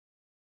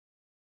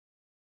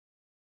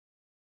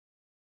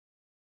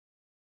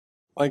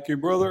Thank you,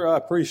 brother. I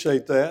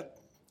appreciate that.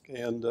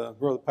 And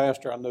Brother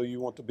Pastor, I know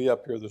you want to be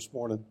up here this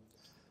morning.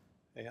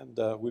 And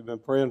we've been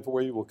praying for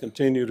you. We'll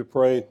continue to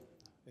pray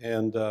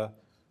and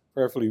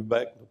prayerfully be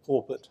back in the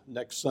pulpit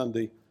next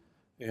Sunday.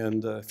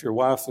 And if your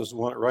wife is the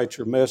one that writes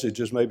your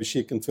messages, maybe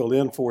she can fill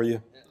in for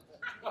you.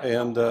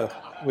 And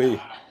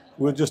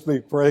we'll just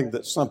be praying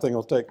that something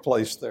will take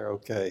place there,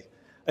 okay?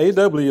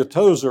 A.W.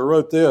 Tozer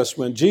wrote this: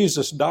 when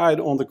Jesus died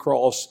on the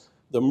cross,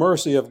 the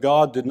mercy of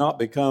God did not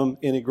become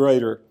any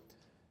greater.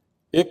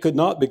 It could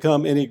not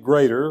become any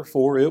greater,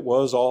 for it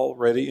was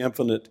already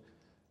infinite.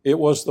 It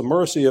was the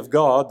mercy of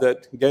God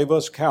that gave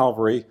us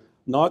Calvary,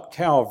 not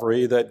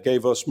Calvary that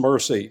gave us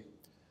mercy.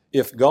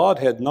 If God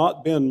had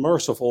not been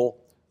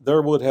merciful,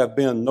 there would have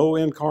been no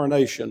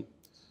incarnation,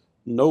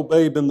 no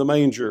babe in the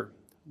manger,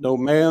 no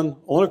man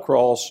on a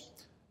cross,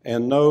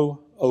 and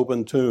no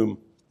open tomb.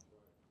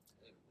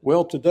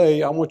 Well,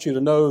 today I want you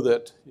to know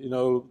that,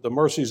 the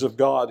mercies of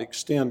God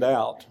extend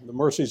out. The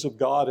mercies of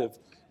God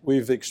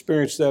we've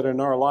experienced that in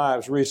our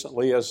lives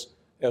recently as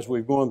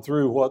we've gone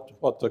through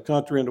what the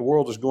country and the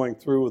world is going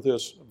through with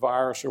this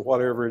virus or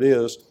whatever it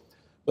is.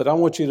 But I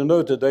want you to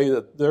know today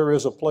that there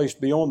is a place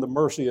beyond the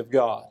mercy of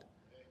God.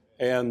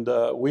 And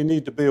we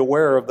need to be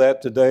aware of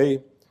that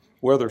today,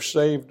 whether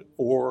saved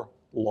or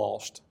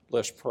lost.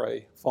 Let's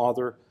pray.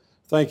 Father,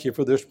 thank you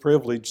for this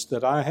privilege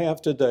that I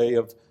have today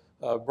of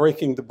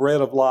breaking the bread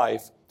of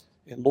life.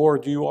 And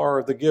Lord, you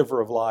are the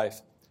giver of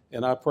life.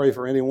 And I pray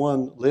for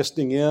anyone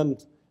listening in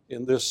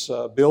this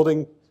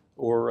building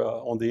or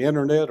on the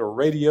internet or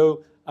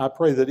radio, I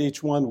pray that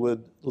each one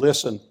would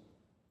listen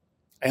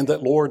and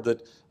that, Lord,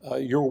 that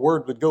your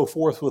word would go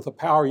forth with the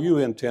power you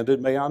intended.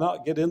 May I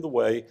not get in the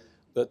way,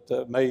 but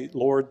may,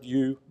 Lord,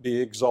 you be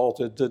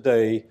exalted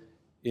today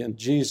in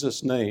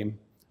Jesus' name.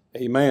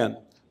 Amen.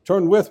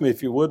 Turn with me,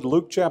 if you would,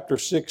 Luke chapter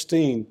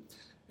 16.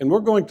 And we're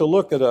going to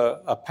look at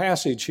a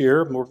passage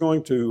here. We're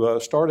going to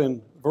start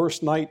in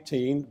verse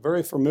 19,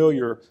 very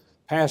familiar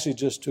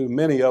passages to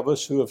many of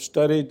us who have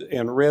studied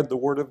and read the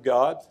Word of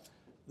God,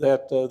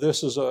 that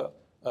this is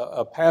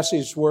a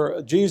passage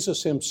where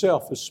Jesus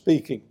himself is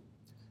speaking.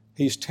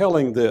 He's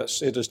telling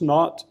this. It is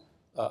not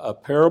a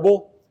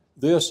parable.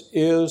 This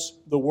is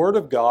the Word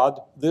of God.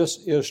 This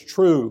is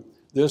true.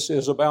 This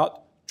is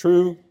about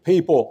true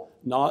people,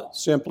 not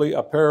simply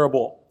a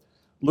parable.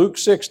 Luke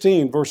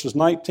 16, verses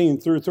 19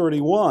 through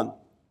 31.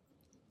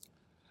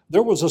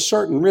 There was a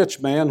certain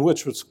rich man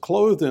which was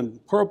clothed in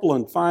purple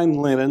and fine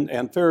linen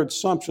and fared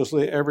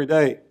sumptuously every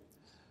day.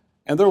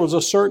 And there was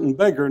a certain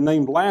beggar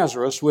named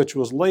Lazarus which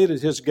was laid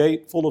at his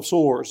gate full of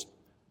sores.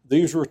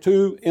 These were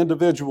two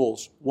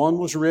individuals. One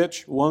was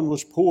rich, one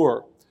was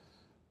poor.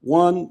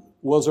 One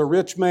was a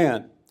rich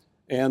man.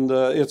 And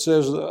it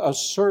says a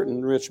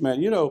certain rich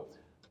man.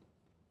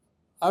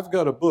 I've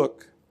got a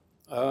book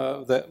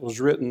that was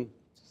written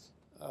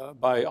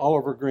by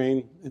Oliver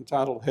Green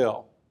entitled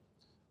Hell.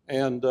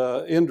 And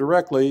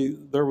indirectly,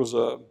 there was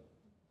a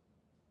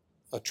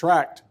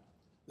tract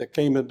that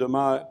came into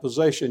my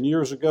possession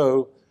years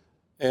ago,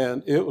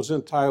 and it was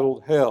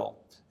entitled Hell.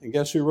 And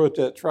guess who wrote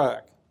that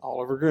tract?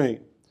 Oliver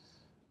Green.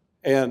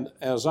 And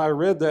as I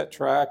read that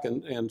tract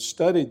and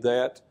studied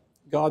that,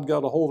 God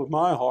got a hold of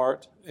my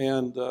heart,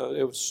 and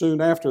it was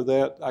soon after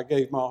that I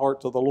gave my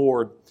heart to the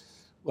Lord.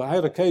 Well, I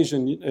had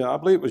occasion, I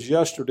believe it was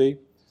yesterday,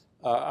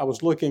 I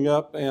was looking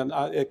up, and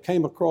it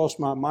came across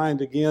my mind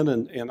again,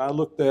 and I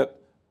looked at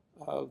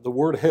the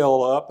word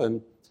hell up,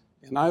 and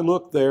I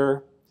looked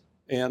there,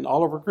 and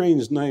Oliver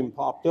Green's name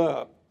popped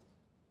up.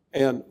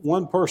 And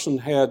one person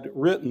had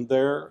written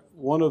there,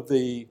 one of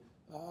the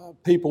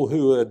people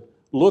who had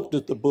looked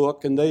at the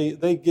book, and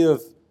they give,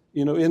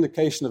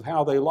 indication of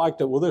how they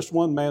liked it. Well, this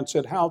one man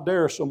said, how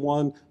dare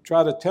someone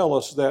try to tell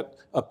us that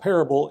a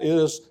parable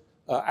is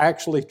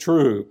actually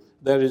true,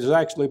 that it is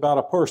actually about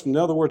a person. In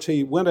other words,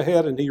 he went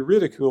ahead and he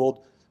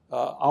ridiculed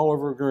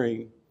Oliver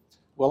Green.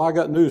 Well, I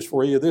got news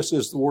for you. This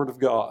is the Word of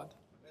God.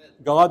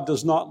 God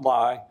does not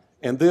lie,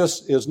 and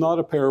this is not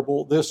a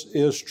parable. This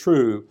is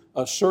true.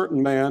 A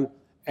certain man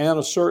and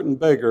a certain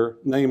beggar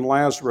named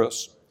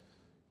Lazarus.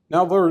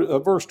 Now,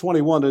 verse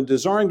 21, and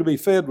desiring to be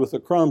fed with the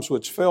crumbs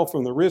which fell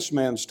from the rich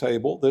man's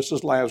table, this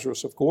is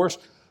Lazarus, of course,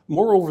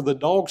 moreover, the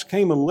dogs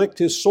came and licked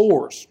his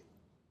sores.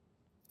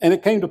 And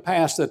it came to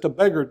pass that the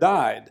beggar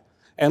died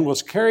and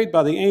was carried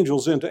by the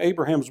angels into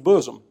Abraham's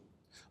bosom.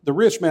 The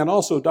rich man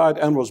also died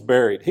and was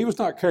buried. He was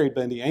not carried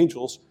by the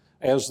angels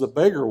as the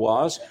beggar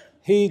was.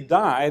 He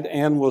died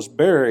and was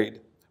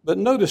buried. But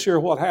notice here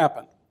what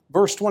happened.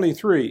 Verse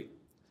 23,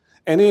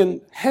 and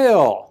in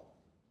hell,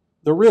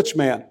 the rich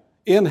man,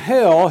 in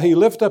hell he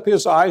lift up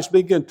his eyes,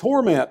 began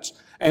torments,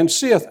 and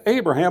seeth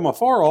Abraham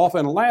afar off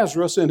and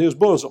Lazarus in his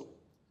bosom.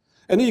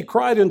 And he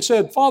cried and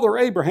said, Father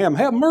Abraham,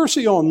 have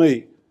mercy on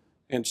me,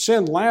 and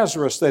send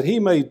Lazarus that he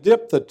may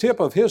dip the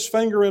tip of his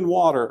finger in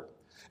water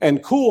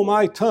and cool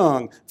my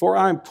tongue, for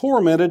I am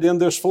tormented in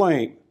this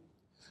flame.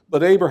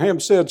 But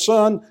Abraham said,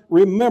 Son,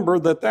 remember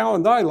that thou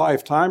in thy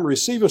lifetime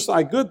receivest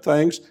thy good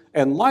things,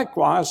 and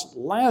likewise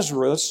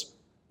Lazarus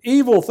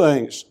evil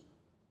things.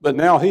 But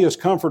now he is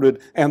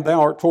comforted, and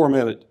thou art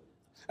tormented.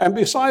 And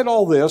beside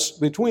all this,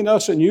 between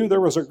us and you there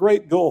was a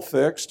great gulf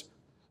fixed,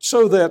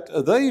 so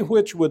that they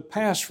which would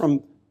pass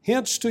from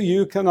hence to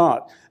you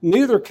cannot,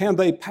 neither can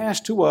they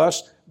pass to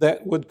us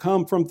that would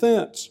come from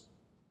thence.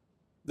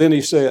 Then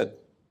he said,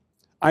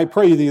 I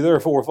pray thee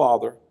therefore,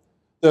 Father,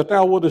 that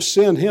thou wouldest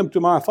send him to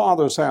my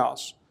father's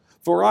house.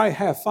 For I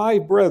have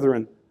 5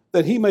 brethren,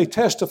 that he may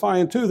testify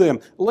unto them,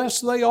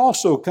 lest they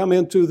also come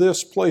into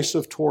this place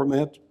of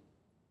torment.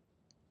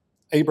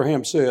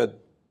 Abraham said,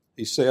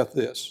 he saith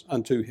this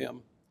unto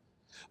him,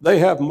 they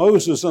have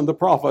Moses and the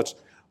prophets,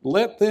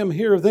 let them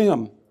hear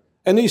them.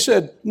 And he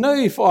said,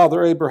 Nay,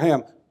 Father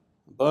Abraham,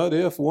 but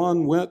if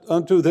one went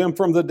unto them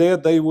from the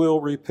dead, they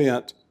will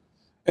repent.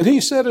 And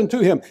he said unto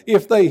him,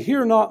 If they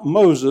hear not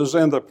Moses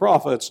and the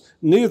prophets,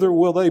 neither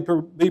will they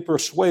be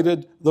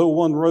persuaded, though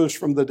one rose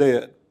from the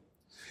dead.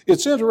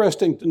 It's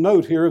interesting to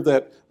note here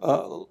that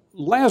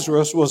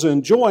Lazarus was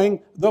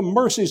enjoying the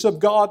mercies of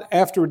God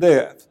after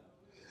death.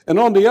 And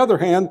on the other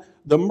hand,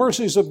 the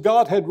mercies of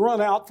God had run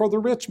out for the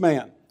rich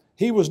man.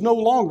 He was no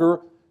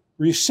longer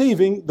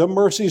receiving the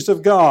mercies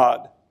of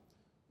God.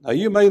 Now,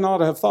 you may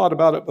not have thought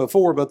about it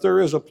before, but there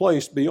is a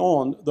place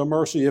beyond the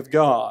mercy of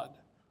God.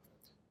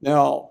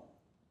 Now,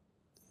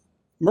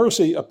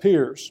 mercy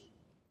appears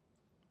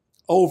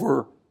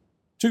over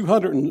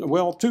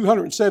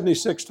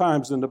 276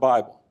 times in the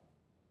Bible,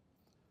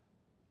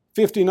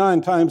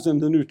 59 times in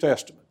the New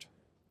Testament.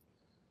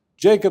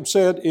 Jacob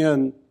said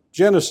in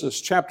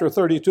Genesis chapter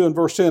 32 and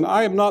verse 10,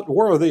 I am not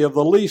worthy of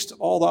the least of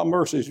all thy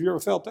mercies. Have you ever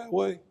felt that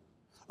way?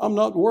 I'm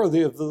not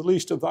worthy of the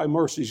least of thy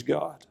mercies,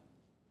 God.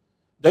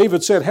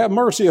 David said, Have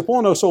mercy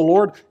upon us, O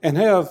Lord, and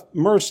have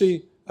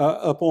mercy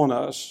upon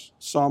us.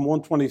 Psalm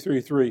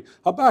 123:3.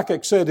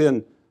 Habakkuk said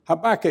in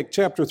Habakkuk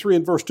chapter 3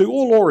 and verse 2,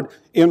 O Lord,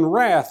 in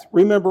wrath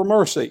remember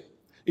mercy.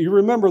 You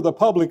remember the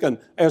publican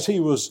as he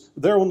was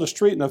there on the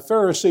street and a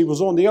Pharisee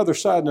was on the other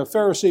side, and the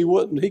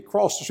Pharisee he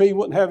crossed the street, he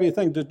wouldn't have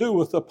anything to do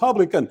with the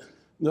publican.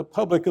 The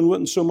publican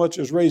wouldn't so much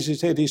as raise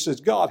his head. He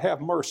says, God,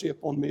 have mercy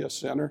upon me, a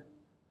sinner.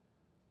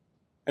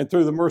 And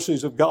through the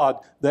mercies of God,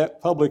 that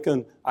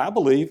publican, I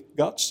believe,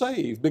 got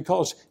saved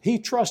because he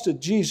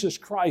trusted Jesus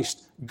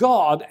Christ,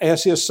 God,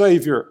 as his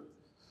Savior.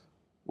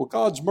 Well,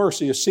 God's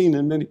mercy is seen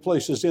in many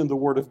places in the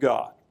Word of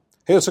God.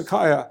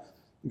 Hezekiah,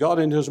 God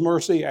in his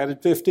mercy,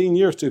 added 15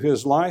 years to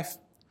his life.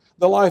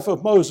 The life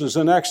of Moses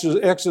in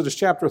Exodus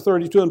chapter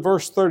 32 and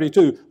verse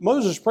 32.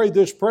 Moses prayed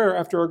this prayer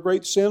after a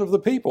great sin of the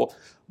people.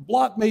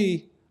 Blot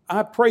me,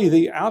 I pray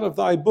thee, out of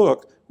thy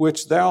book,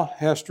 which thou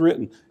hast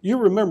written. You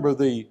remember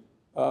the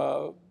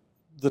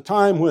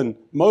time when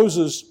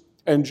Moses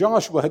and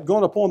Joshua had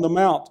gone up on the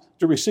mount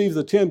to receive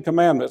the 10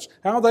 commandments,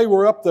 how they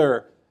were up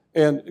there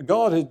and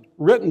God had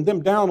written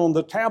them down on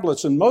the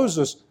tablets, and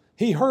Moses,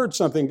 he heard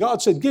something.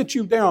 God said, Get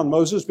you down,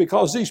 Moses,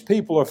 because these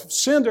people have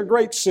sinned a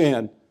great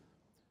sin.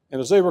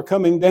 And as they were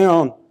coming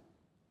down,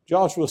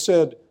 Joshua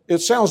said, It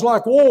sounds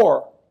like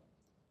war.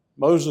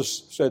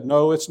 Moses said,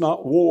 No, it's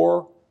not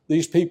war.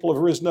 These people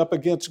have risen up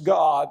against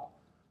God.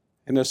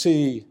 And as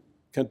he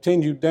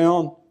continued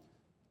down,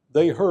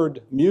 they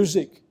heard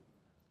music,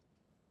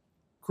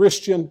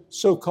 Christian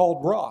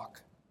so-called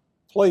rock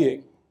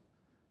playing,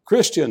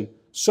 Christian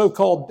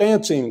so-called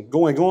dancing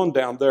going on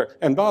down there.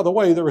 And by the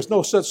way, there is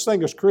no such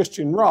thing as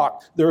Christian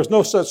rock. There is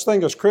no such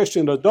thing as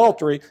Christian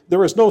adultery.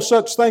 There is no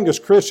such thing as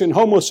Christian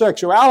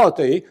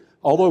homosexuality,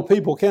 although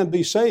people can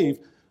be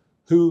saved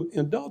who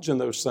indulge in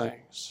those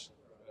things.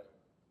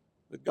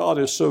 But God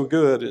is so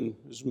good, and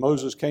as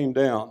Moses came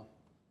down,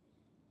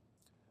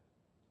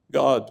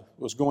 God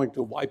was going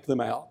to wipe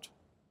them out.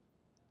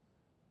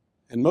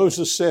 And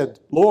Moses said,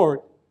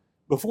 Lord,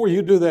 before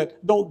you do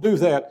that, don't do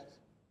that.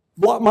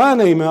 Blot my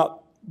name out.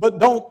 But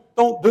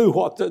don't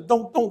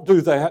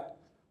do that.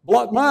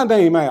 Blot my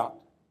name out.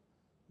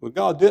 Well,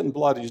 God didn't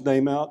blot his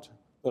name out,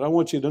 but I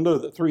want you to know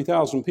that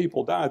 3,000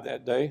 people died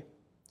that day.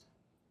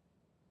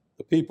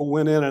 The people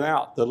went in and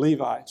out, the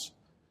Levites.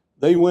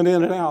 They went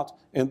in and out,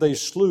 and they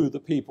slew the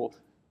people.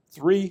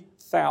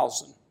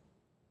 3,000.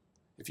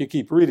 If you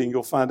keep reading,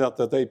 you'll find out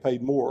that they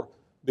paid more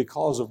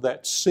because of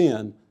that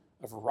sin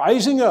of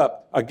rising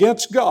up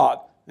against God.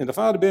 And if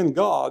I'd have been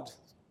God,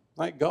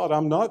 thank God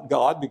I'm not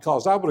God,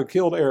 because I would have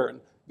killed Aaron.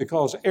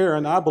 Because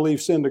Aaron, I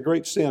believe, sinned a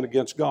great sin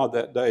against God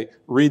that day.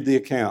 Read the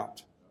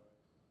account.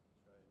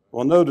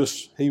 Well,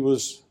 notice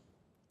his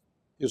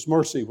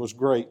mercy was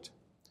great,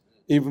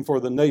 even for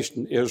the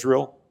nation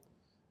Israel.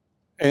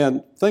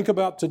 And think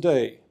about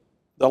today,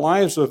 the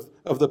lives of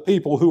the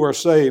people who are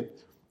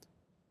saved.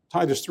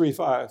 Titus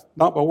 3:5,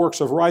 not by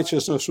works of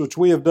righteousness which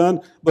we have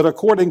done, but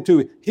according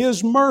to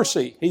his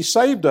mercy, he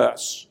saved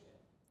us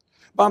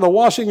by the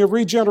washing of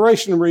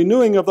regeneration and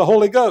renewing of the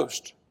Holy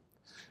Ghost.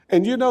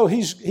 And you know,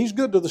 he's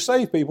good to the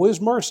saved people. His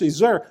mercy is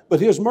there,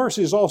 but his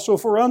mercy is also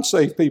for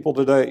unsaved people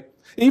today.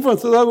 Even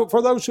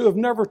for those who have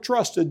never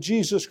trusted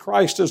Jesus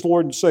Christ as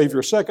Lord and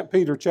Savior. 2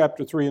 Peter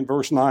chapter 3 and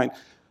verse 9.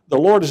 The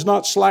Lord is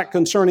not slack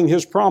concerning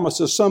his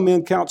promises. Some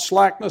men count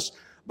slackness,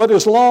 but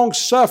is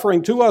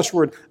long-suffering to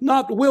usward,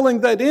 not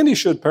willing that any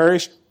should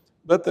perish,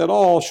 but that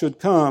all should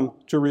come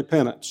to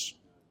repentance.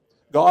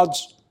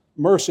 God's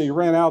mercy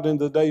ran out in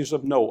the days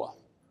of Noah.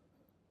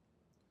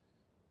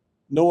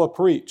 Noah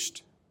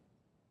preached.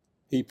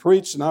 He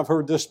preached, and I've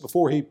heard this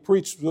before, he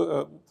preached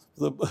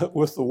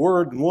with the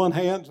word in one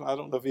hand. I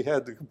don't know if he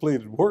had the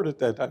completed word at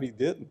that time, he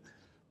didn't.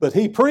 But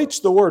he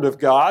preached the word of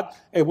God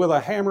and with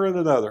a hammer in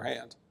another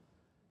hand.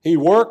 He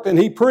worked and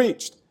he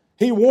preached.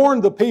 He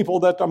warned the people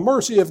that the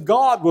mercy of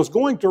God was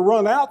going to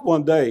run out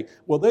one day.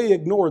 Well, they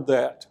ignored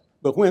that.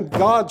 But when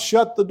God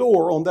shut the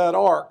door on that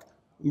ark,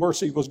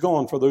 mercy was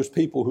gone for those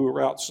people who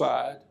were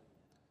outside.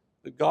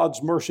 But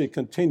God's mercy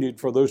continued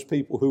for those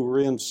people who were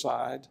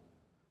inside.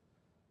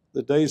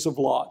 The days of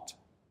Lot,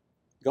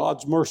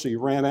 God's mercy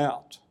ran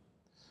out.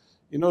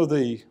 You know,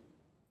 the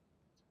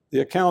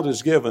account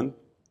is given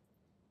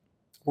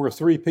where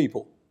 3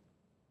 people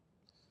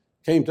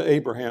came to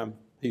Abraham.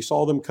 He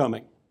saw them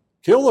coming.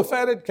 Kill the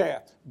fatted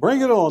calf.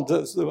 Bring it on.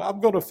 I'm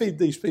going to feed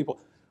these people.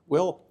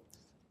 Well,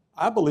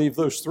 I believe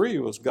those 3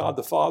 was God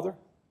the Father,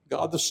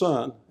 God the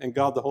Son, and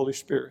God the Holy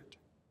Spirit.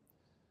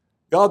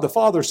 God the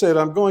Father said,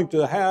 I'm going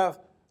to have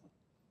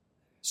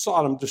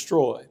Sodom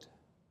destroyed.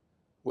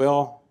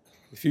 Well,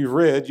 if you've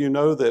read, you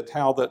know that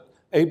how that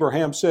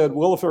Abraham said,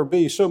 well, if there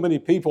be so many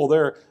people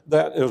there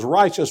that is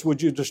righteous,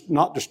 would you just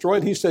not destroy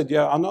it? He said,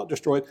 yeah, I'll not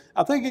destroy it.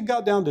 I think it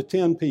got down to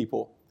 10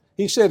 people.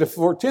 He said, if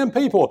for 10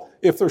 people,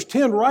 if there's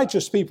 10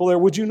 righteous people there,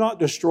 would you not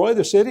destroy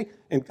the city?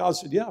 And God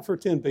said, yeah, for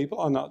 10 people,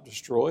 I'll not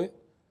destroy it.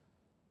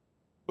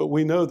 But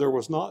we know there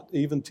was not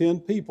even 10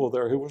 people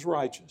there who was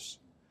righteous.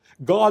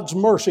 God's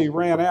mercy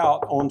ran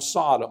out on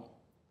Sodom.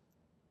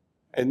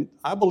 And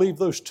I believe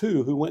those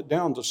 2 who went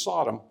down to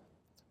Sodom.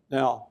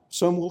 Now,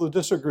 some will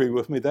disagree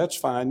with me. That's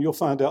fine. You'll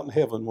find out in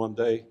heaven one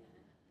day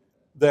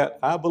that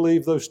I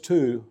believe those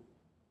 2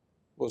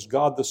 was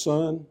God the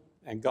Son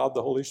and God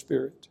the Holy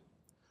Spirit.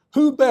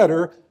 Who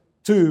better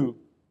to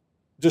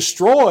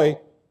destroy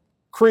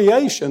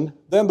creation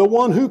than the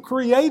one who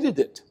created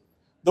it?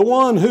 The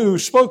one who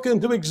spoke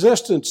into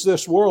existence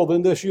this world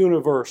and this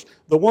universe.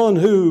 The one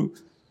who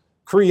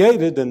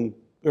created, and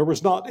there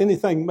was not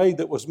anything made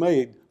that was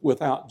made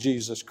without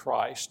Jesus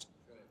Christ.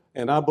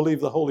 And I believe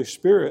the Holy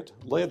Spirit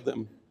led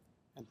them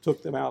and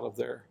took them out of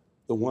there,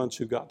 the ones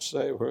who got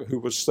saved, or who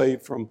was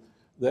saved from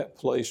that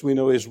place. We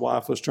know his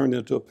wife was turned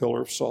into a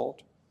pillar of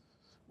salt.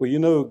 Well, you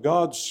know,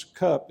 God's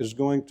cup is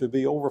going to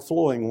be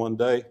overflowing one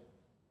day.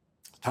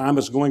 Time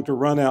is going to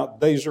run out.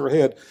 Days are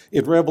ahead.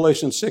 In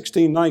Revelation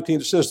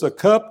 16:19, it says, the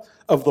cup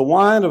of the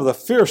wine of the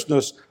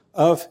fierceness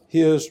of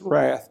his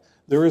wrath.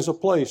 There is a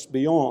place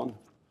beyond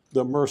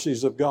the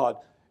mercies of God.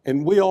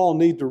 And we all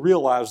need to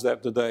realize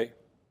that today,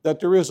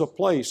 that there is a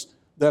place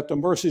that the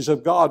mercies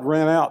of God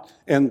ran out.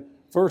 And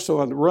first of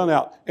all, run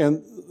out.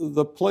 And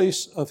the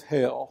place of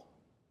hell.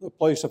 The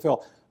place of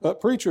hell.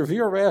 Preacher, have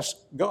you ever asked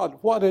God,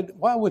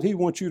 why would he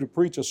want you to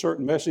preach a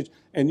certain message?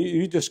 And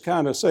you just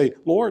kind of say,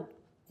 Lord,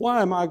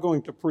 why am I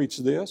going to preach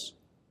this?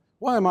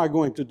 Why am I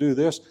going to do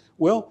this?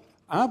 Well,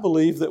 I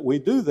believe that we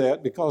do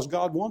that because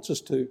God wants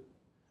us to.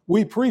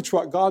 We preach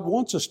what God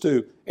wants us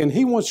to. And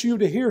he wants you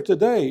to hear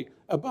today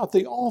about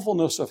the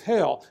awfulness of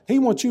hell. He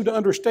wants you to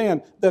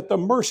understand that the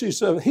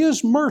mercies of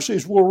his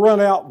mercies will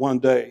run out one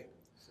day.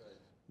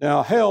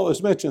 Now, hell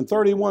is mentioned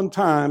 31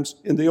 times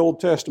in the Old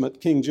Testament,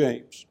 King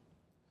James.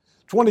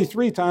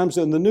 23 times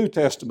in the New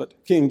Testament,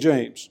 King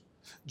James.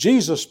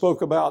 Jesus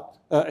spoke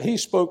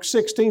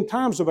 16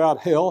 times about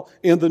hell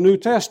in the New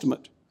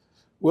Testament.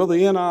 Well, the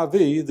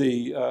NIV,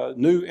 the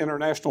New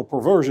International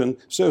Perversion,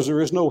 says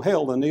there is no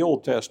hell in the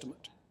Old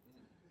Testament.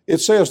 It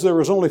says there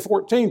is only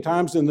 14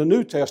 times in the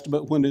New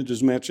Testament when it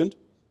is mentioned.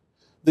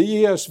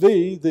 The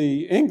ESV,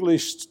 the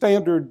English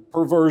Standard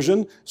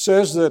Perversion,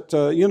 says that,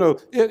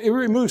 it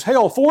removes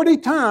hell 40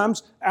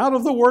 times out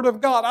of the Word of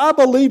God. I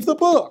believe the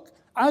book.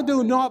 I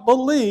do not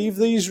believe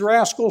these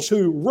rascals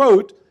who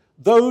wrote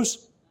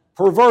those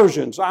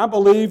perversions. I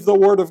believe the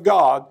Word of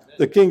God,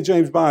 the King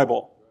James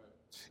Bible.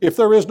 If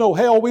there is no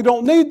hell, we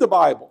don't need the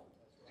Bible.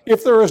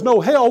 If there is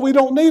no hell, we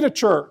don't need a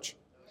church.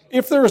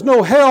 If there is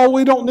no hell,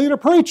 we don't need a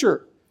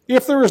preacher.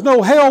 If there is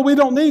no hell, we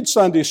don't need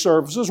Sunday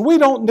services. We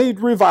don't need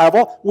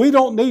revival. We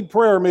don't need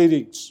prayer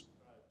meetings.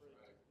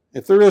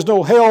 If there is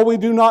no hell, we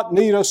do not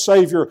need a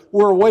Savior.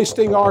 We're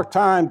wasting our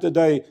time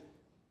today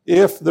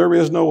if there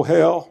is no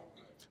hell.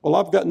 Well,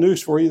 I've got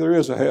news for you. There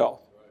is a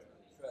hell.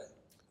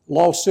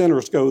 Lost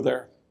sinners go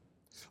there.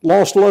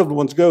 Lost loved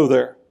ones go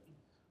there.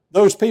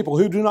 Those people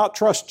who do not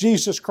trust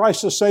Jesus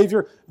Christ as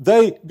Savior,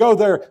 they go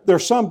there.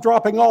 There's some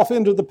dropping off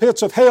into the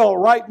pits of hell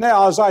right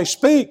now as I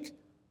speak.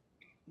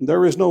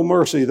 There is no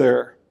mercy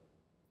there.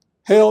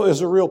 Hell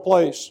is a real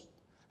place.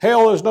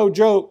 Hell is no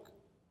joke.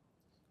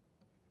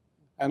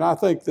 And I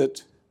think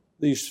that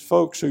these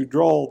folks who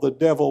draw the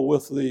devil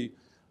with the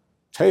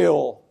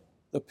tail,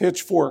 the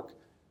pitchfork,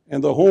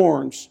 and the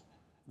horns,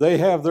 they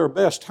have their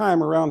best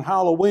time around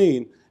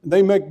Halloween.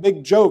 They make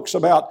big jokes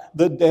about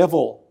the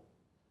devil.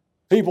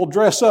 People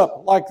dress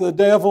up like the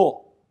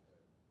devil.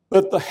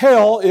 But the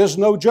hell is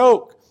no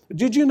joke.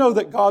 Did you know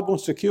that God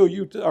wants to kill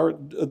you, or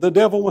the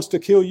devil wants to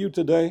kill you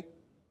today?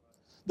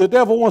 The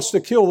devil wants to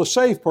kill the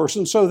saved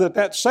person so that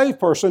that saved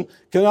person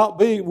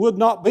would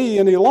not be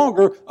any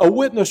longer a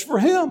witness for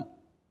him.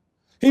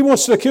 He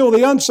wants to kill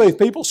the unsaved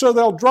people so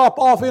they'll drop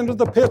off into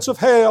the pits of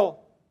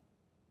hell.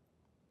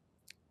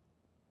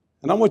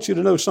 And I want you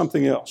to know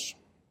something else.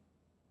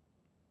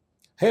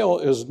 Hell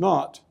is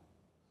not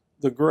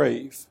the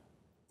grave.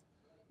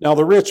 Now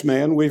the rich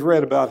man, we've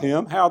read about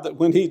him, how that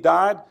when he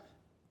died,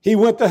 he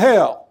went to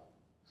hell.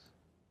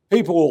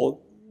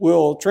 People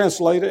will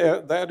translate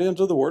that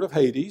into the word of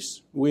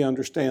Hades. We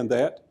understand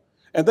that.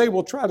 And they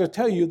will try to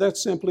tell you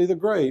that's simply the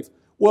grave.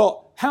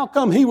 Well, how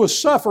come he was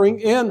suffering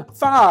in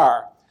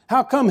fire?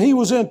 How come he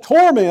was in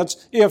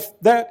torments if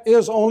that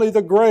is only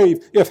the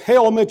grave? If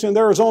hell mentioned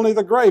there is only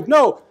the grave?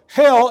 No,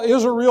 hell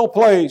is a real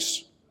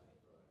place.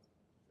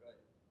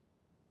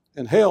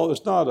 And hell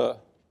is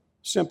not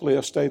simply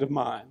a state of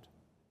mind.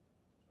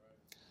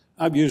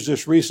 I've used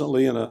this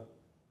recently in a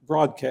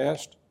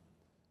broadcast,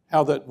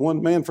 how that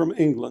one man from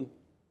England,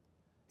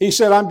 he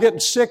said, I'm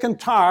getting sick and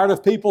tired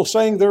of people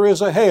saying there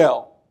is a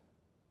hell.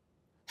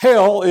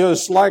 Hell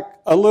is like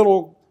a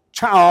little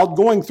child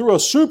going through a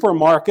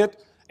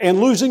supermarket and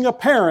losing a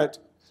parent.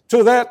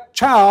 To that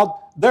child,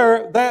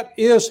 that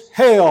is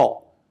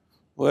hell.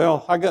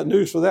 Well, I got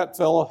news for that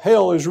fellow.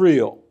 Hell is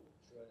real.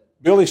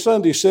 Billy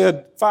Sunday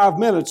said 5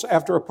 minutes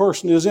after a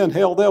person is in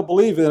hell, they'll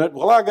believe in it.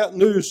 Well, I got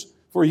news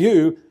for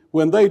you.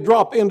 When they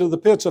drop into the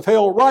pits of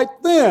hell, right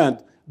then,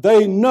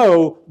 they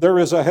know there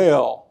is a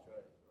hell.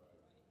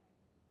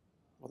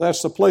 Well,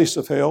 that's the place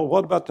of hell.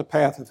 What about the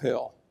path of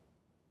hell?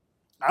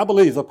 I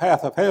believe the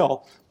path of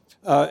hell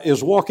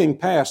is walking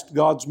past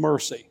God's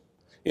mercy.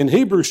 In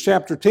Hebrews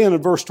chapter 10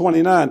 and verse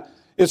 29,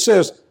 it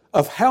says,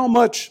 of how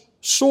much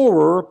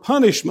sorer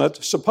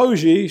punishment,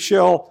 suppose ye,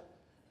 shall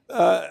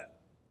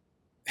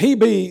he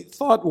be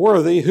thought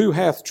worthy who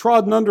hath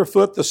trodden under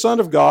foot the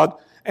Son of God,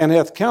 and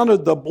hath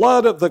counted the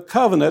blood of the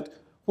covenant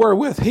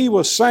wherewith he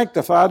was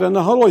sanctified in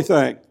the holy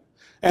thing,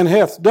 and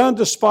hath done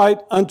despite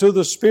unto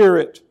the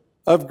Spirit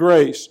of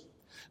grace.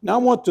 Now I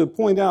want to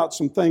point out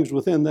some things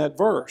within that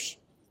verse.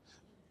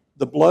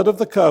 The blood of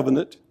the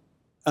covenant,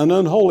 an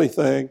unholy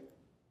thing,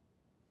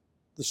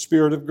 the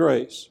Spirit of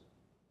grace.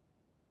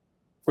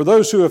 For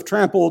those who have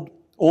trampled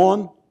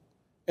on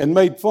and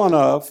made fun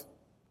of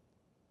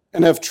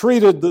and have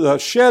treated the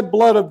shed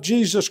blood of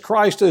Jesus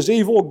Christ as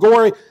evil,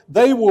 gory,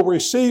 they will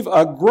receive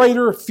a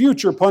greater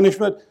future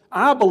punishment,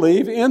 I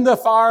believe, in the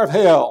fire of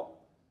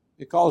hell,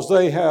 because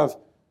they have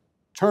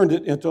turned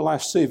it into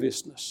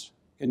lasciviousness.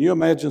 Can you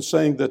imagine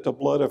saying that the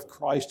blood of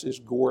Christ is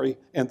gory?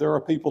 And there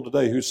are people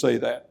today who say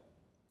that.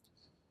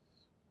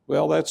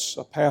 Well, that's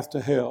a path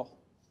to hell,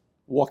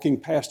 walking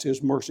past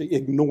His mercy,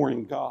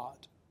 ignoring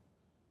God.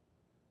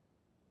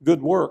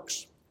 Good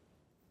works,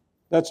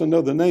 that's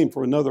another name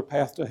for another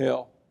path to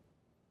hell.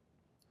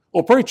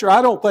 Well, preacher,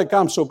 I don't think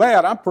I'm so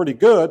bad. I'm pretty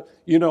good.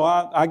 You know,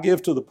 I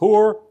give to the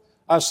poor.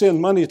 I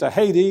send money to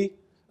Haiti.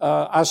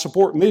 I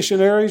support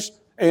missionaries.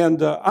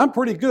 And I'm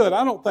pretty good.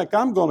 I don't think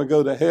I'm going to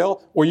go to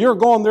hell. Well, you're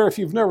going there if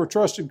you've never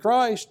trusted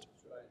Christ.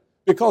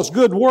 Because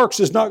good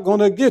works is not going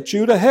to get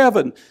you to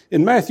heaven.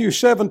 In Matthew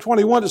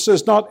 7:21, it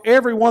says, not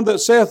everyone that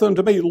saith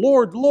unto me,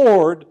 Lord,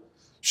 Lord,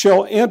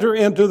 shall enter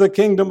into the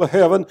kingdom of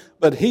heaven,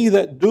 but he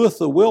that doeth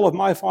the will of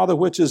my Father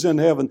which is in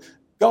heaven.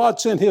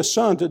 God sent His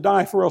Son to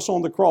die for us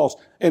on the cross,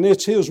 and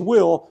it's His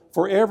will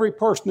for every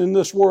person in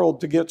this world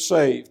to get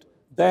saved.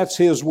 That's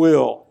His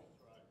will.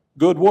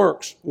 Good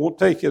works won't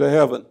take you to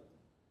heaven.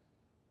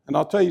 And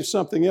I'll tell you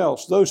something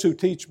else. Those who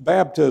teach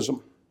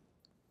baptism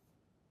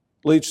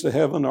leads to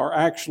heaven are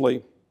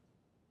actually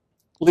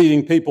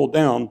leading people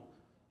down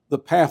the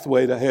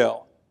pathway to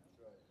hell.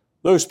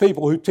 Those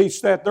people who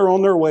teach that, they're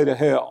on their way to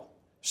hell.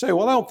 You say,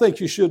 well, I don't think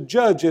you should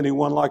judge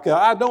anyone like that.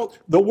 I don't.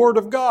 The Word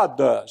of God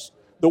does.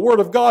 The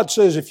Word of God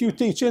says if you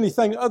teach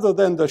anything other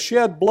than the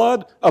shed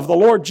blood of the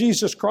Lord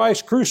Jesus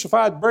Christ,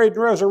 crucified, buried,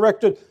 and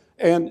resurrected,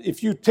 and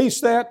if you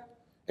teach that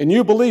and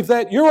you believe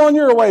that, you're on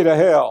your way to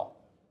hell.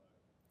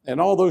 And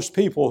all those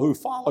people who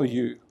follow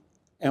you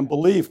and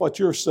believe what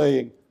you're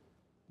saying,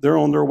 they're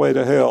on their way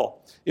to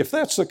hell. If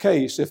that's the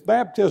case, if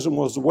baptism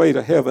was the way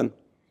to heaven,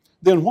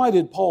 then why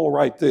did Paul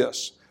write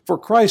this? For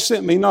Christ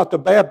sent me not to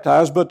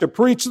baptize, but to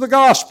preach the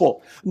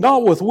gospel,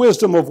 not with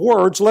wisdom of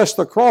words, lest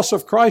the cross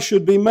of Christ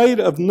should be made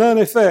of none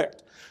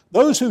effect.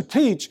 Those who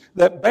teach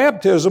that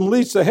baptism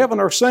leads to heaven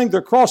are saying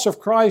the cross of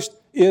Christ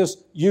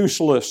is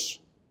useless.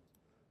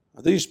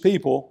 These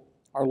people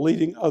are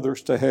leading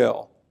others to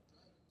hell,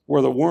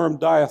 where the worm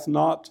dieth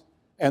not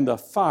and the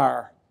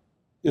fire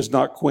is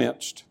not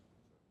quenched.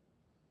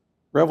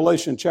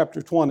 Revelation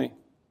chapter 20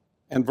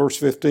 and verse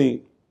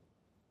 15.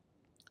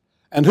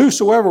 And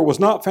whosoever was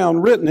not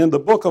found written in the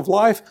book of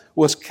life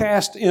was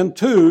cast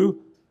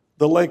into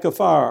the lake of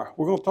fire.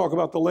 We're going to talk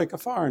about the lake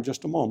of fire in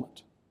just a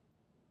moment.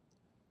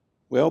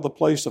 Well, the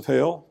place of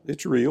hell,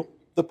 it's real.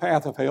 The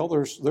path of hell,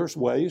 there's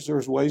ways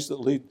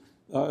that lead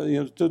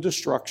to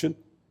destruction.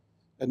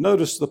 And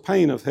notice the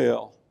pain of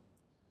hell.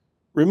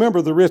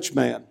 Remember the rich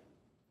man.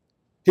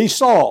 He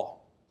saw,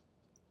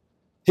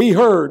 he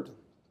heard,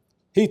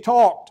 he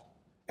talked,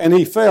 and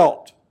he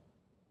felt.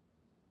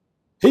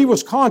 He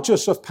was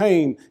conscious of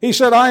pain. He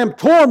said, I am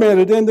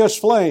tormented in this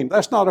flame.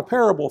 That's not a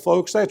parable,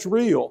 folks. That's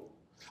real.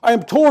 I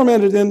am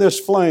tormented in this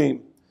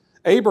flame.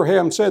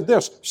 Abraham said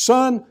this,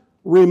 son,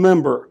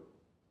 remember.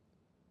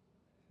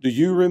 Do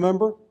you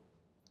remember?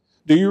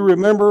 Do you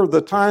remember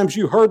the times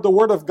you heard the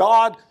word of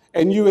God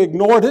and you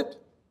ignored it?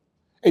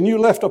 And you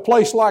left a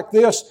place like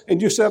this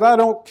and you said, I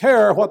don't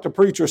care what the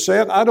preacher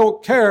said. I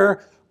don't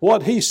care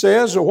what he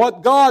says or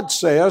what God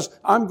says.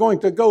 I'm going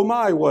to go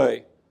my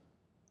way.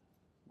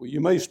 Well,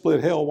 you may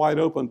split hell wide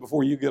open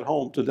before you get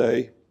home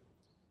today.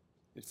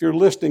 If you're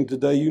listening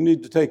today, you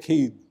need to take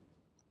heed.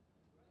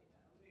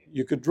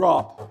 You could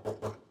drop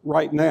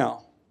right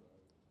now.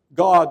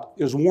 God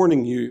is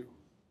warning you.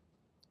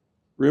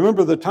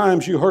 Remember the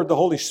times you heard the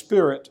Holy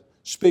Spirit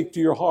speak to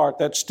your heart,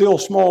 that still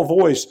small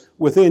voice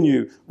within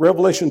you.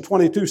 Revelation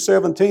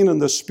 22:17,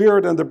 and the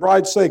Spirit and the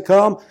bride say,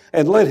 come,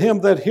 and let him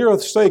that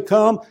heareth say,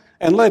 come,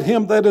 and let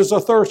him that is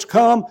athirst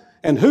come,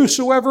 and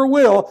whosoever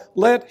will,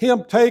 let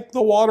him take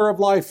the water of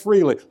life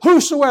freely.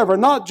 Whosoever,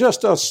 not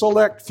just a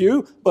select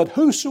few, but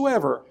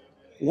whosoever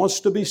wants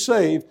to be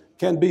saved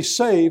can be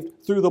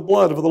saved through the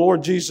blood of the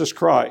Lord Jesus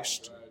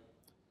Christ.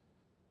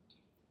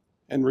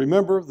 And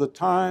remember the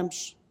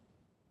times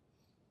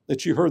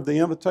that you heard the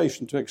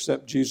invitation to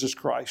accept Jesus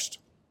Christ.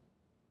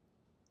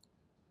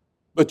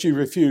 But you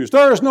refused.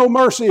 There is no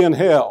mercy in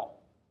hell.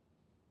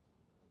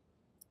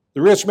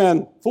 The rich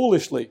man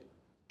foolishly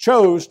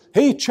chose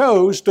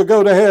to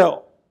go to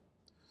hell.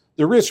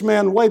 The rich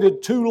man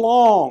waited too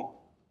long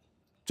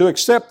to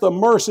accept the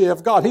mercy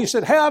of God. He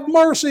said, have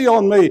mercy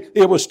on me.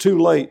 It was too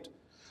late.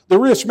 The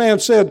rich man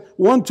said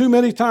one too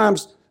many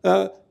times,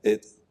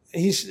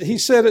 he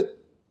said it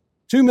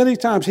too many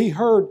times.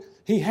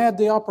 He had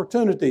the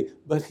opportunity,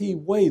 but he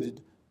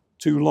waited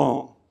too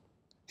long.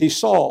 He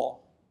saw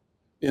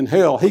in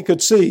hell. He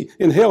could see.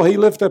 In hell, he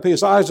lifted up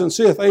his eyes and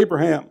seeth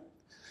Abraham.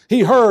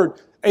 He heard.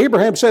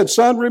 Abraham said,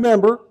 son,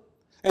 remember.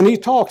 And he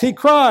talked. He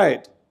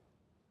cried.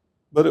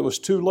 But it was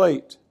too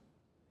late.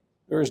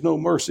 There is no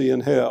mercy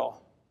in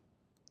hell.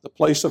 The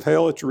place of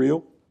hell, it's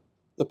real.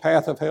 The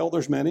path of hell,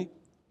 there's many.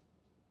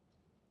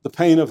 The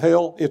pain of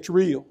hell, it's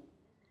real.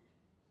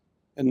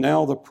 And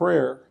now the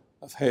prayer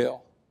of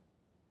hell.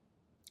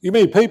 You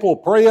mean people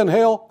pray in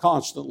hell?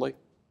 Constantly.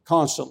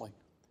 Constantly.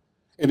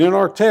 And in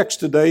our text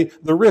today,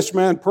 the rich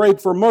man prayed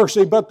for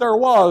mercy, but there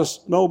was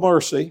no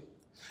mercy.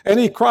 And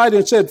he cried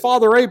and said,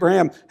 Father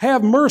Abraham,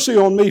 have mercy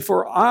on me,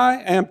 for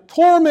I am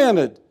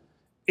tormented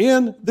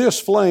in this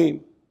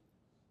flame.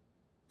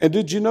 And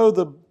did you know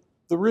the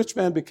rich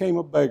man became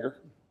a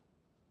beggar,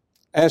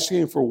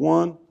 asking for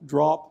one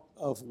drop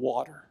of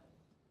water?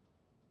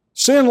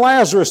 Send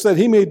Lazarus that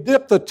he may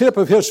dip the tip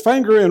of his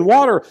finger in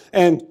water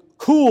and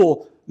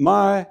cool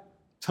my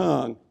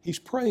tongue. He's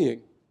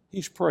praying.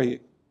 He's praying.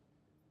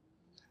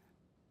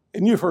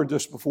 And you've heard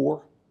this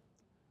before.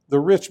 The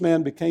rich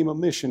man became a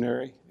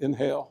missionary in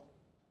hell.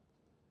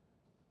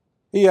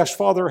 He asked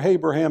Father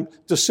Abraham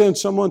to send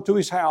someone to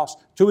his house,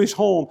 to his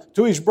home,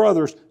 to his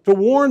brothers, to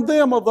warn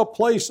them of the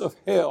place of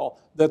hell,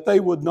 that they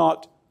would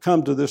not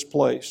come to this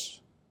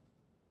place.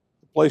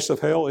 The place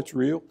of hell, it's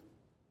real.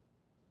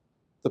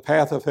 The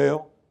path of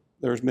hell,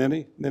 there's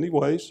many, many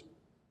ways.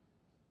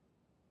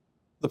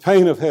 The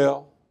pain of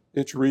hell,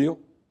 it's real.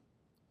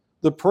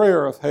 The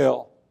prayer of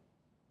hell,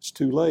 it's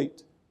too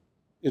late.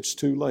 It's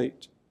too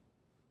late.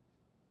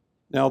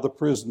 Now the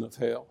prison of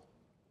hell.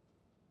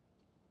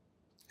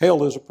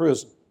 Hell is a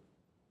prison.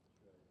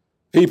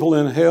 People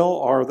in hell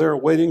are there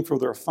waiting for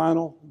their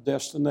final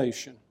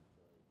destination,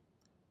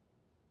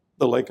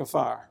 the lake of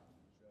fire.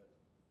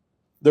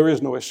 There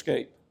is no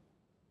escape.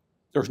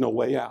 There's no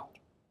way out.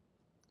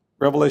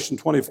 Revelation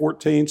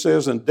 20:14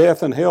 says, and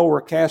death and hell were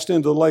cast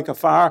into the lake of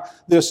fire.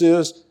 This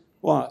is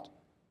what?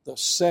 The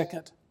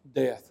second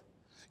death.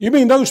 You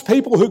mean those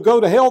people who go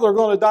to hell, they're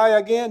going to die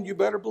again? You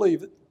better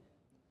believe it.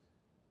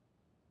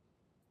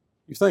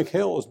 You think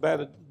hell is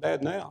bad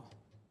now.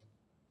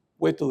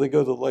 Wait till they go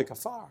to the lake of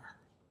fire.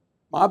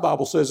 My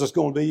Bible says it's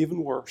going to be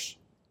even worse.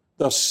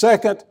 The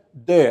second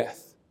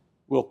death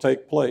will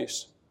take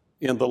place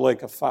in the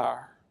lake of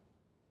fire.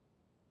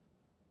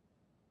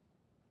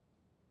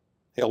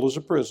 Hell is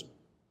a prison.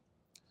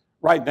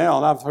 Right now,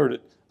 and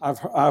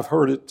I've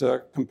heard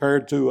it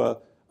compared to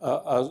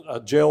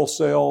a jail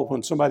cell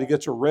when somebody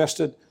gets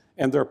arrested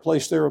and they're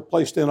placed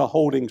in a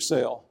holding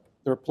cell.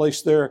 They're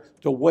placed there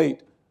to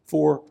wait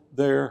for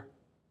their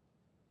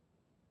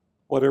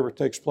whatever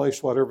takes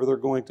place, whatever they're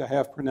going to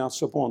have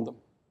pronounced upon them.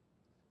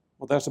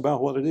 Well, that's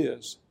about what it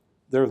is.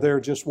 They're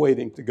there just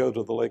waiting to go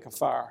to the lake of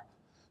fire.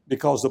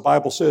 Because the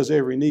Bible says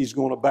every knee is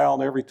going to bow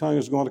and every tongue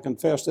is going to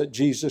confess that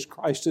Jesus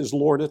Christ is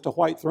Lord at the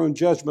white throne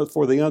judgment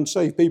for the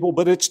unsaved people.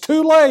 But it's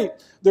too late.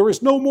 There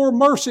is no more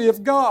mercy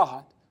of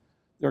God.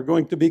 They're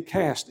going to be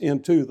cast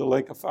into the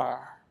lake of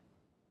fire.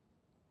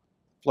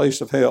 Place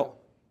of hell.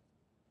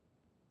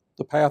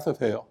 The path of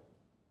hell.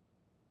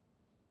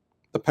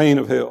 The pain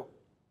of hell.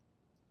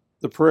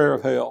 The prayer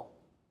of hell.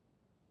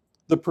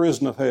 The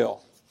prison of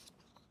hell.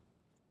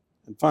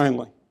 And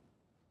finally,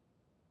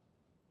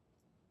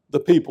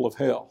 the people of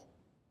hell.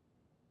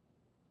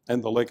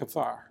 and the lake of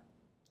fire.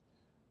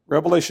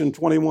 Revelation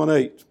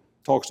 21:8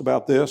 talks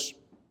about this.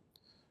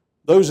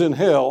 Those in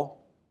hell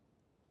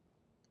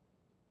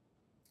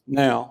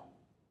now,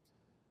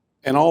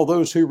 and all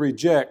those who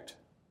reject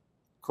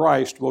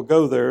Christ will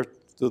go there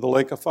to the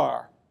lake of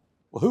fire.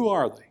 Well, who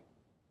are they?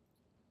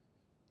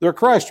 They're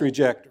Christ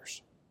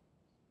rejectors.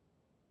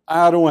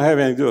 I don't have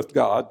anything to do with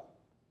God.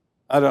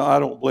 I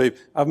don't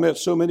believe. I've met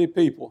so many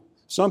people.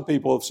 Some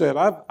people have said,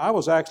 I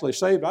was actually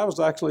saved. I was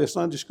actually a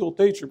Sunday school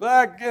teacher.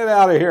 But get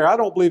out of here. I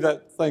don't believe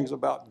that thing's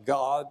about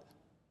God.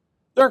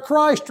 They're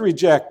Christ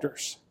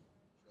rejectors.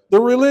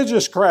 The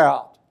religious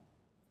crowd.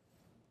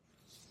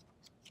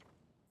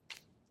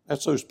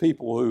 That's those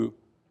people who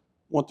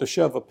want to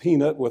shove a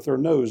peanut with their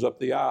nose up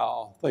the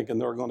aisle thinking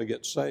they're going to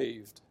get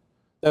saved.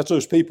 That's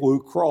those people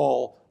who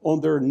crawl on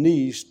their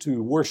knees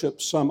to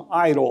worship some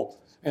idol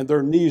and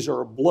their knees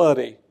are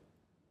bloody.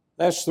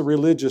 That's the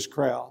religious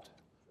crowd.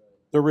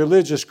 The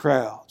religious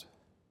crowd.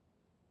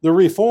 The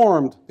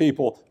reformed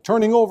people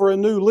turning over a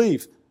new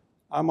leaf.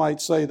 I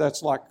might say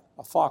that's like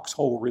a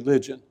foxhole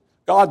religion.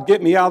 God,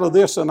 get me out of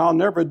this and I'll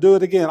never do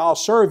it again. I'll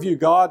serve you,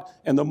 God.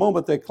 And the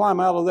moment they climb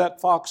out of that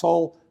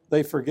foxhole,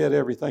 they forget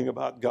everything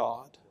about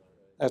God.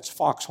 That's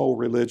foxhole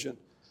religion.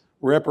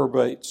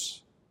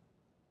 Reprobates.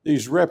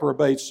 These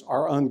reprobates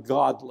are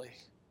ungodly.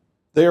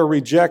 They are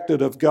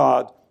rejected of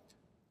God.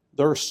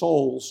 Their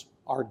souls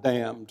are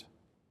damned.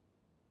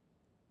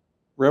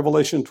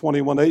 Revelation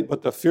 21:8,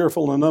 but the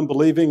fearful and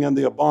unbelieving and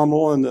the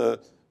abominable and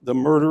the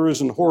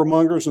murderers and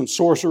whoremongers and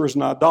sorcerers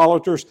and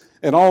idolaters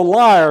and all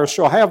liars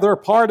shall have their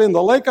part in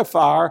the lake of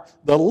fire,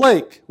 the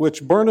lake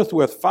which burneth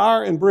with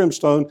fire and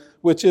brimstone,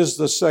 which is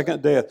the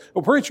second death.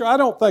 Well, preacher, I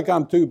don't think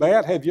I'm too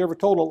bad. Have you ever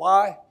told a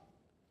lie?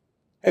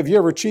 Have you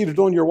ever cheated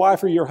on your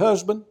wife or your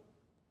husband?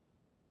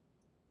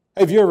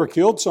 Have you ever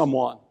killed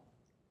someone?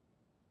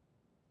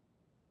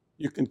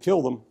 You can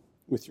kill them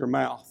with your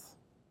mouth.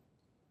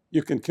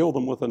 You can kill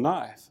them with a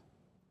knife.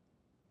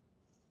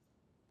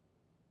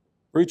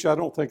 Preacher, I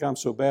don't think I'm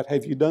so bad.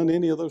 Have you done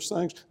any of those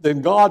things?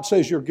 Then God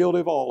says you're guilty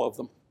of all of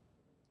them.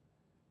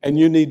 And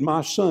you need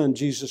my Son,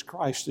 Jesus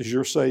Christ, as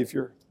your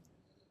Savior.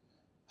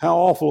 How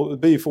awful it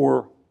would be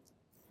for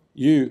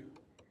you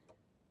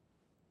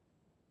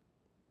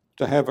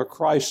to have a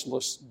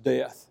Christless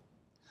death.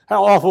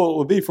 How awful it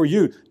would be for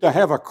you to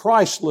have a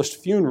Christless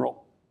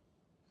funeral.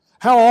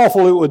 How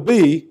awful it would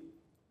be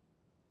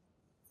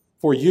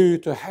for you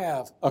to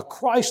have a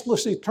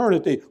Christless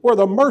eternity where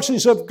the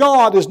mercies of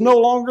God is no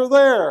longer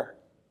there.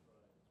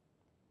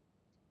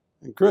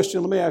 And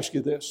Christian, let me ask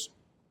you this.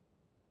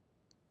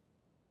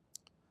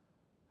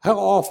 How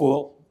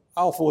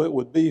awful it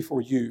would be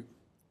for you,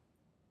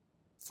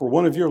 for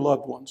one of your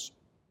loved ones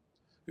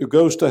who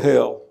goes to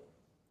hell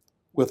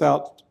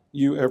without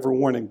you ever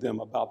warning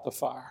them about the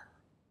fire.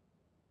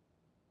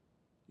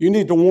 You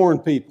need to warn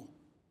people.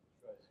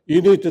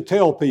 You need to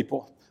tell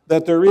people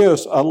that there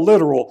is a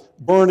literal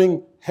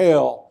burning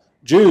hell.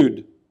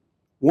 Jude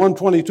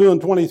 1:22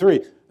 and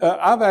 23.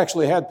 I've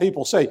actually had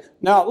people say,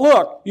 now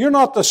look, you're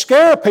not to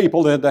scare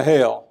people into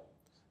hell.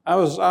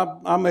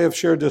 I may have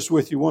shared this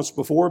with you once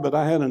before, but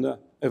I had an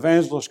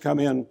evangelist come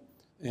in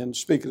and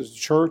speak at the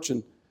church,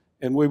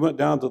 and we went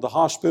down to the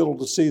hospital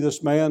to see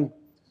this man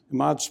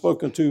whom I'd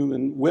spoken to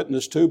and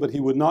witnessed to, but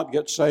he would not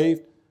get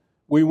saved.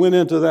 We went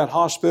into that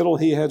hospital.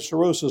 He had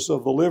cirrhosis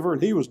of the liver,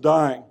 and he was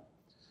dying.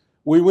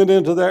 We went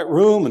into that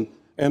room,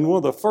 and one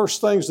of the first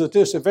things that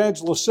this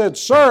evangelist said,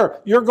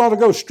 sir, you're going to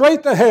go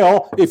straight to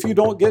hell if you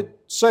don't get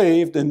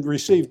saved and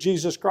receive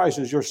Jesus Christ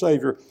as your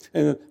Savior.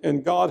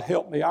 And God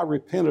help me, I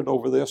repented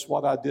over this,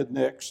 what I did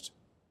next.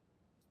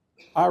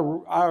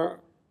 I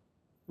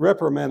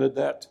reprimanded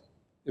that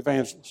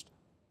evangelist.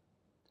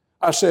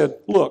 I said,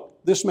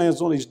 look, this man's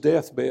on his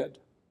deathbed.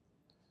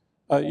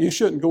 You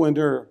shouldn't go in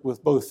there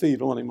with both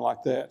feet on him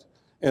like that.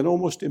 And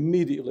almost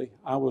immediately,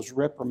 I was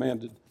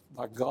reprimanded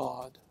by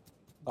God.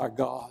 By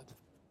God.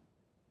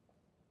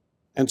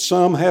 And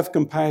some have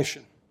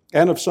compassion,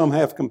 and of some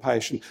have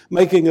compassion,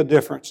 making a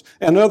difference.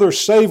 And others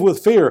save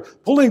with fear,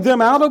 pulling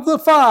them out of the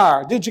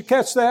fire. Did you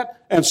catch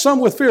that? And some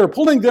with fear,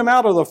 pulling them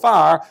out of the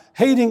fire,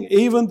 hating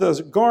even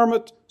the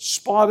garment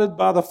spotted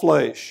by the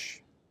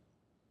flesh.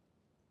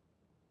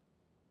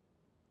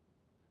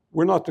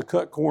 We're not to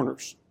cut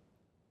corners.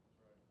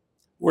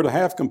 We're to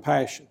have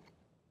compassion.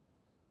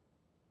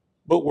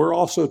 But we're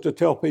also to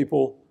tell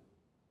people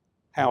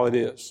how it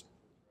is.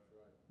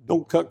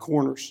 Don't cut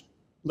corners.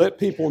 Let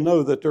people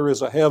know that there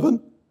is a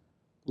heaven.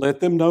 Let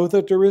them know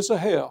that there is a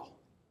hell.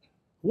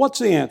 What's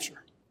the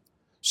answer?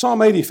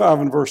 Psalm 85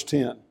 and verse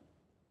 10.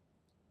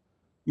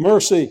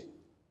 Mercy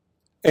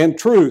and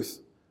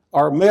truth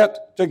are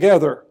met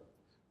together.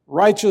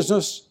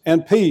 Righteousness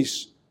and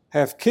peace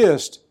have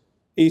kissed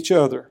each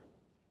other.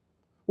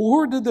 Well,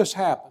 where did this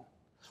happen?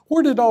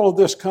 Where did all of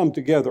this come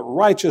together?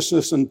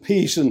 Righteousness and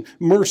peace and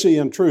mercy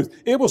and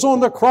truth. It was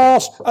on the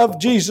cross of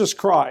Jesus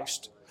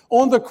Christ.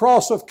 On the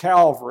cross of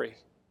Calvary.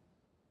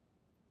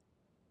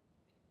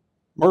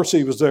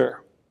 Mercy was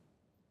there.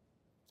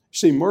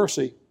 See,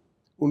 mercy,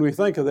 when we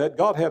think of that,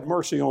 God had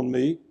mercy on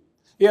me.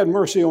 He had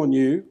mercy on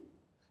you.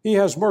 He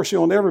has mercy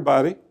on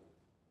everybody,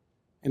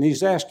 and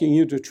He's asking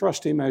you to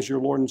trust Him as your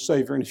Lord and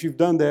Savior. And if you've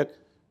done that,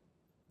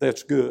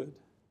 that's good,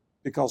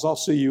 because I'll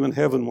see you in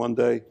heaven one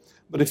day.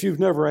 But if you've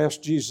never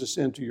asked Jesus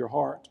into your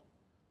heart,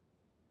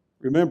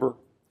 remember,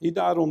 He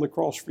died on the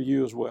cross for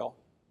you as well.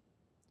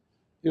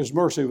 His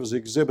mercy was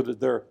exhibited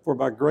there. For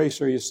by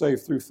grace are you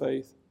saved through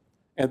faith.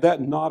 And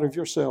that not of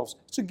yourselves.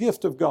 It's a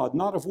gift of God,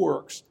 not of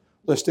works,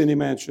 lest any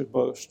man should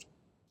boast.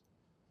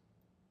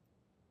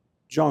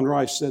 John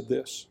Rice said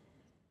this: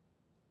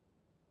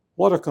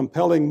 what a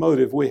compelling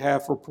motive we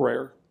have for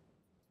prayer,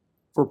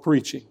 for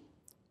preaching,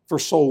 for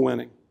soul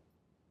winning.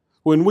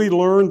 When we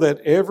learn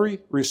that every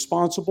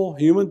responsible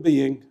human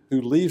being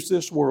who leaves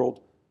this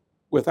world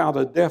without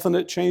a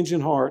definite change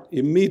in heart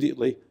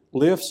immediately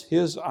lifts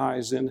his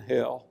eyes in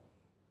hell,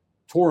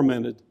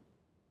 tormented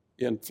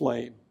in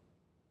flame.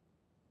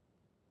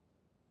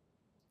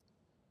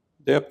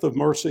 Depth of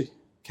mercy,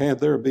 can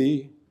there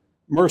be?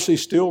 Mercy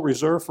still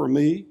reserved for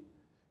me?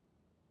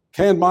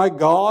 Can my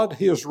God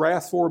His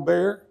wrath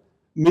forbear?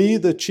 Me,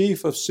 the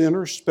chief of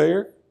sinners,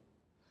 spare?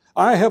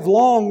 I have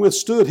long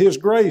withstood His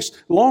grace,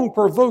 long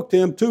provoked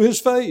Him to His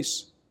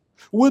face,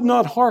 would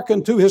not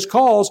hearken to His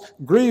calls,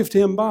 grieved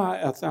Him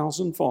by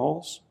 1,000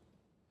 falls.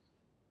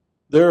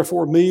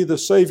 Therefore me, the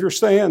Savior,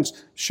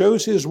 stands,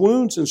 shows His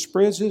wounds and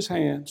spreads His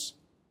hands.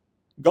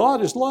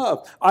 God is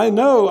love. I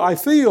know, I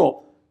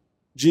feel.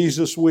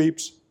 Jesus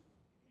weeps,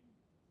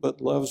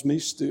 but loves me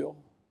still.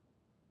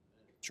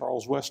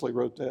 Charles Wesley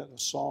wrote that, a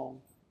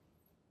song.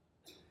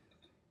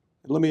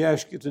 And let me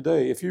ask you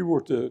today, if you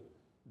were to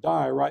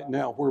die right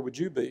now, where would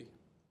you be?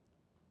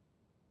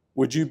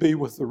 Would you be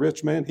with the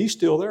rich man? He's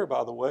still there,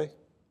 by the way.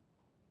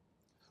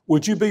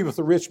 Would you be with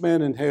the rich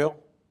man in hell?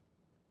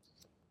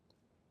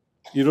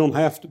 You don't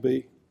have to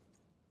be.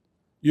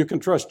 You can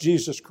trust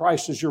Jesus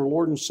Christ as your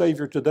Lord and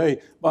Savior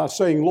today by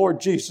saying, Lord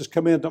Jesus,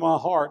 come into my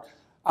heart.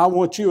 I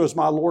want you as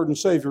my Lord and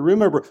Savior.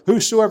 Remember,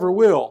 whosoever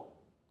will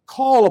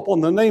call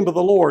upon the name of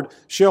the Lord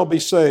shall be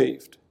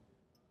saved.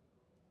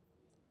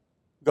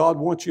 God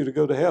wants you to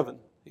go to heaven.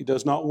 He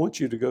does not want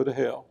you to go to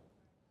hell.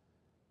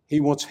 He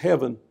wants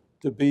heaven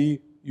to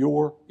be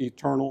your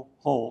eternal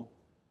home.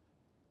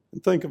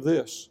 And think of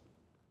this.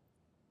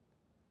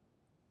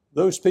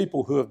 Those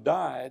people who have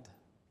died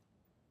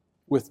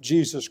with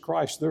Jesus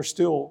Christ, they're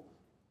still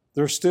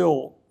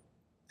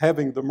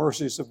having the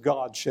mercies of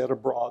God shed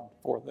abroad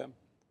for them.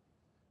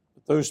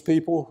 But those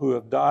people who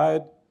have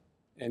died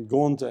and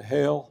gone to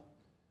hell,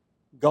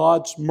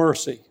 God's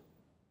mercy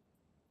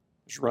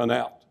has run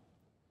out.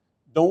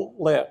 Don't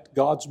let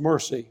God's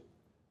mercy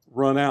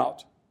run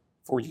out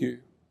for you.